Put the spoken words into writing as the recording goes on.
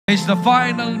It's the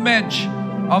final match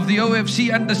of the OFC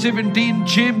Under-17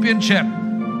 Championship.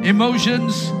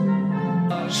 Emotions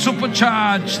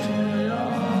supercharged.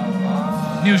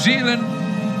 New Zealand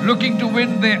looking to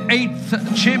win their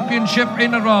 8th championship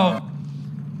in a row.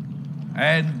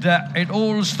 And it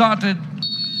all started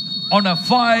on a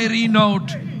fiery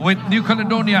note with New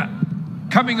Caledonia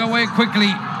coming away quickly.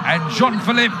 And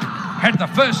Jean-Philippe had the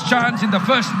first chance in the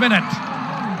first minute.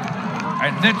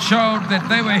 And that showed that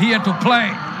they were here to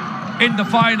play in the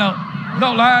final.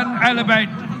 Nolan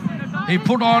Alibate, he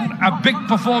put on a big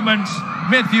performance.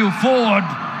 Matthew Ford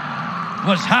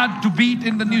was hard to beat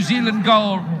in the New Zealand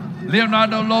goal.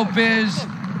 Leonardo Lopez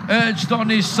urged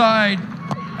on his side.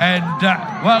 And,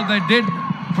 well, they did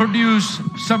produce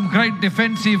some great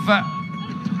defensive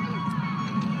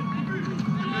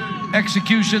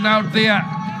execution out there.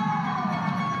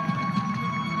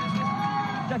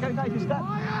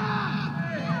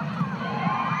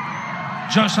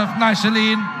 Joseph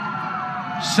Naiseline,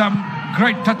 some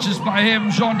great touches by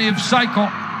him. Jean-Yves Saiko,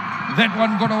 that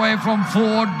one got away from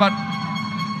Ford, but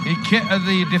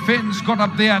the defense got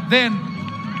up there. Then,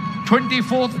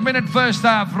 24th minute first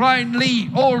half, Ryan Lee,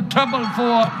 all trouble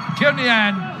for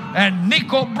Tionian, and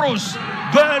Nico Bruce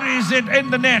buries it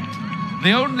in the net.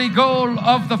 The only goal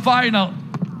of the final.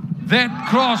 That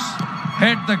cross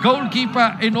had the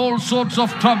goalkeeper in all sorts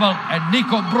of trouble, and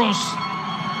Nico Bruce,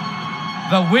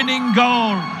 the winning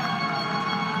goal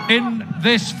in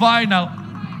this final.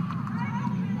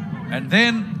 And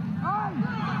then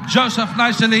Joseph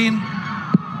Naiseline,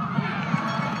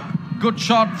 good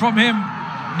shot from him.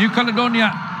 New Caledonia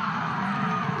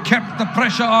kept the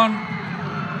pressure on.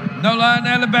 Nolan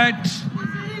Alibate,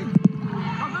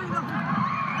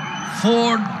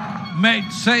 Ford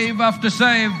made save after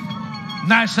save.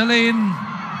 Naiseline,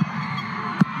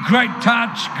 great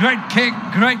touch, great kick,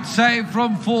 great save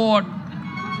from Ford.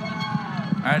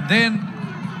 And then,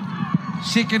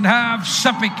 second half,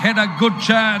 Sapik had a good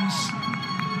chance.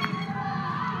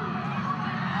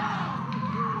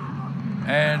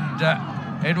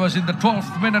 And it was in the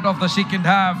 12th minute of the second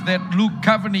half that Luke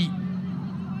Coveney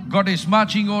got his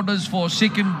marching orders for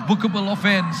second bookable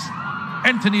offence.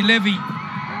 Anthony Levy,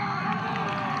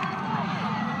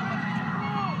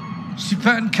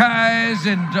 Sipan Kais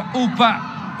and Upa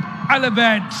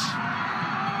Alibet.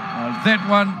 That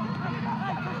one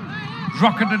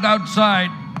rocketed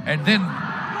outside, and then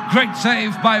great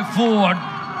save by Ford,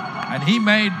 and he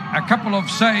made a couple of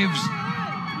saves,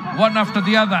 one after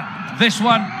the other. This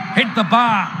one hit the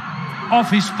bar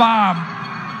off his palm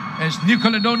as New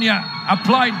Caledonia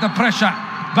applied the pressure,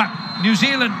 but New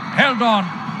Zealand held on,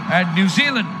 and New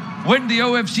Zealand win the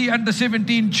OFC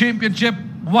Under-17 Championship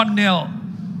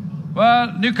 1-0.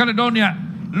 Well, New Caledonia,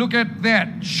 look at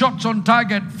that, shots on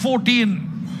target 14.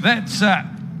 That's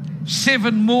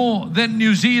 7 more than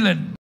New Zealand.